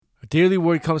daily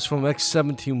word comes from Acts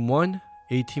 17:1,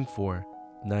 18:4,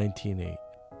 19:8.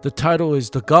 The title is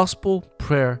The Gospel,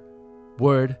 Prayer,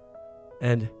 Word,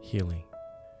 and Healing.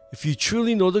 If you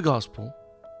truly know the gospel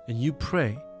and you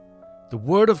pray, the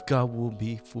word of God will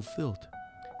be fulfilled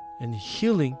and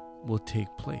healing will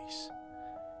take place.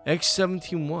 Acts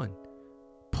 17:1.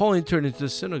 Paul entered into the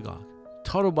synagogue,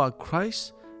 taught about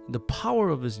Christ and the power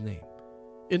of his name.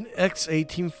 In Acts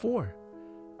 18:4,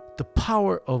 the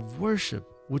power of worship,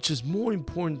 which is more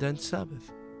important than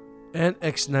Sabbath. And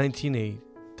Acts 19:8,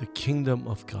 the kingdom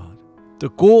of God. The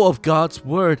goal of God's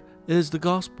word is the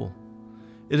gospel.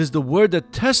 It is the word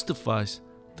that testifies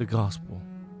the gospel.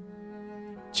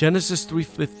 Genesis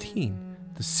 3:15,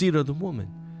 the seed of the woman.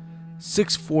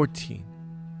 6:14,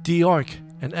 the ark.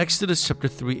 And Exodus chapter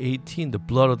 3:18, the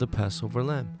blood of the Passover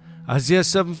lamb. Isaiah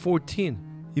 7:14,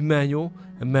 Emmanuel.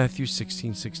 And Matthew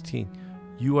 16:16,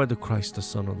 you are the Christ, the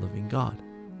Son of the living God.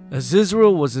 As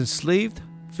Israel was enslaved,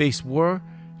 faced war,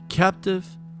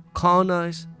 captive,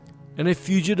 colonized, and a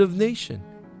fugitive nation,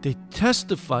 they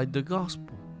testified the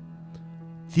gospel.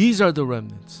 These are the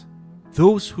remnants,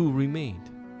 those who remained.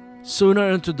 So in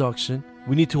our introduction,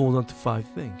 we need to hold on to 5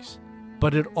 things.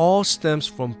 But it all stems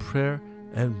from prayer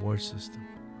and word system.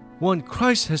 1,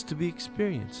 Christ has to be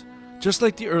experienced. Just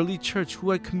like the early church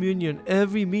who had communion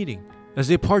every meeting, as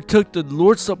they partook the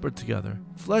Lord's Supper together,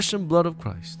 flesh and blood of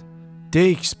Christ,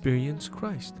 they experienced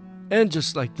Christ. And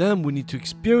just like them, we need to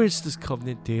experience this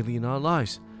covenant daily in our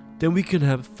lives. Then we can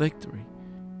have victory.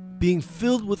 Being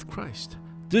filled with Christ.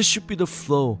 This should be the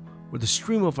flow or the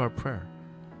stream of our prayer.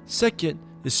 2nd,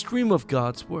 the stream of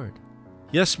God's word.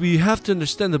 Yes, we have to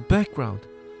understand the background,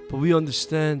 but we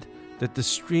understand that the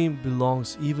stream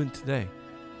belongs even today.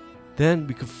 Then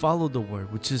we can follow the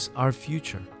word, which is our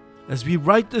future. As we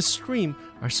write this stream,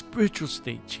 our spiritual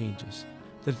state changes.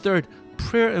 The 3rd,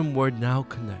 prayer and word now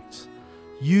connects.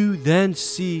 You then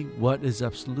see what is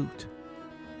absolute.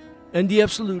 And the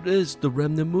absolute is the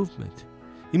remnant movement.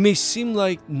 It may seem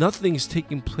like nothing is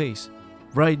taking place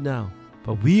right now,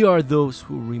 but we are those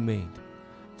who remained.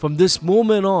 From this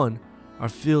moment on, our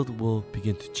field will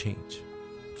begin to change.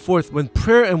 4th, when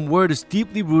prayer and word is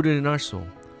deeply rooted in our soul,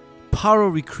 power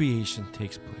of recreation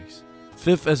takes place.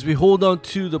 5th, as we hold on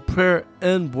to the prayer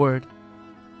and word,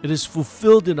 it is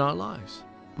fulfilled in our lives.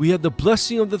 We have the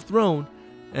blessing of the throne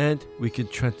and we can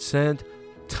transcend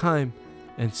time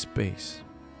and space.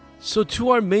 So to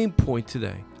our main point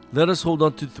today, let us hold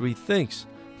on to 3 things.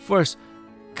 First,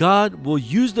 God will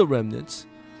use the remnants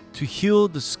to heal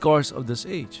the scars of this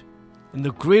age. And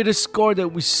the greatest scar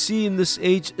that we see in this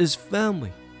age is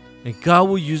family. And God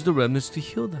will use the remnants to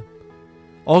heal them.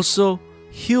 Also,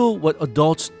 heal what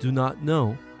adults do not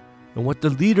know and what the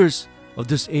leaders of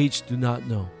this age do not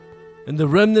know. And the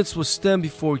remnants will stand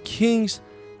before kings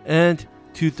and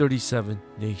 237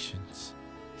 nations.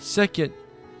 2nd,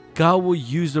 God will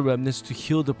use the remnants to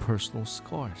heal the personal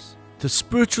scars. The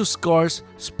spiritual scars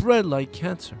spread like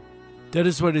cancer. That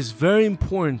is why it is very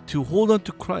important to hold on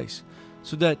to Christ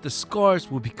so that the scars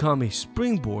will become a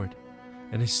springboard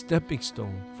and a stepping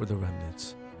stone for the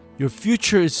remnants. Your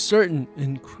future is certain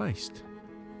in Christ.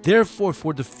 Therefore,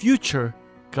 for the future,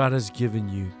 God has given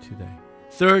you today.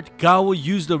 3rd, God will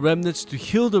use the remnants to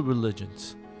heal the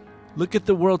religions. Look at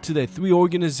the world today. 3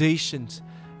 organizations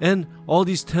and all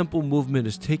these temple movement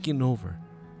is taking over.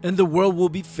 And the world will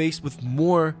be faced with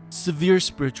more severe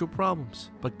spiritual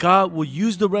problems. But God will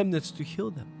use the remnants to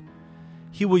heal them.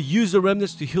 He will use the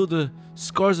remnants to heal the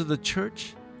scars of the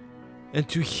church and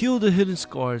to heal the hidden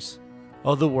scars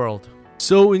of the world.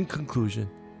 So in conclusion,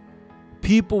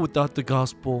 people without the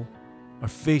gospel are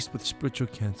faced with spiritual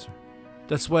cancer.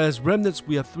 That's why as remnants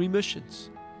we have 3 missions.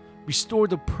 Restore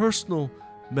the personal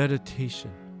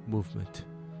meditation movement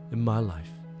in my life.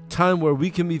 Time where we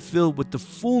can be filled with the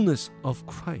fullness of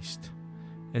Christ.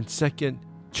 And 2nd,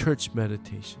 church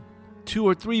meditation. 2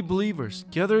 or 3 believers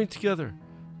gathering together,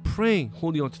 praying,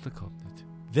 holding on to the covenant.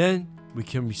 Then we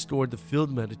can restore the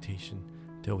field meditation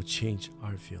that will change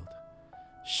our field.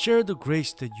 Share the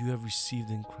grace that you have received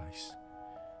in Christ.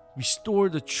 Restore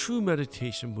the true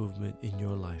meditation movement in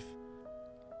your life.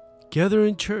 Gather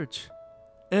in church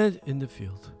and in the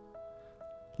field.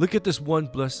 Look at this one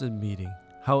blessed meeting,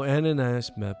 how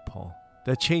Ananias met Paul.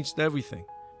 That changed everything.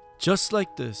 Just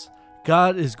like this,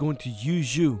 God is going to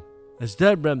use you as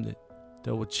that remnant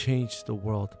that will change the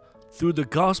world through the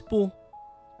gospel,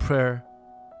 prayer,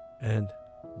 and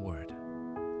word.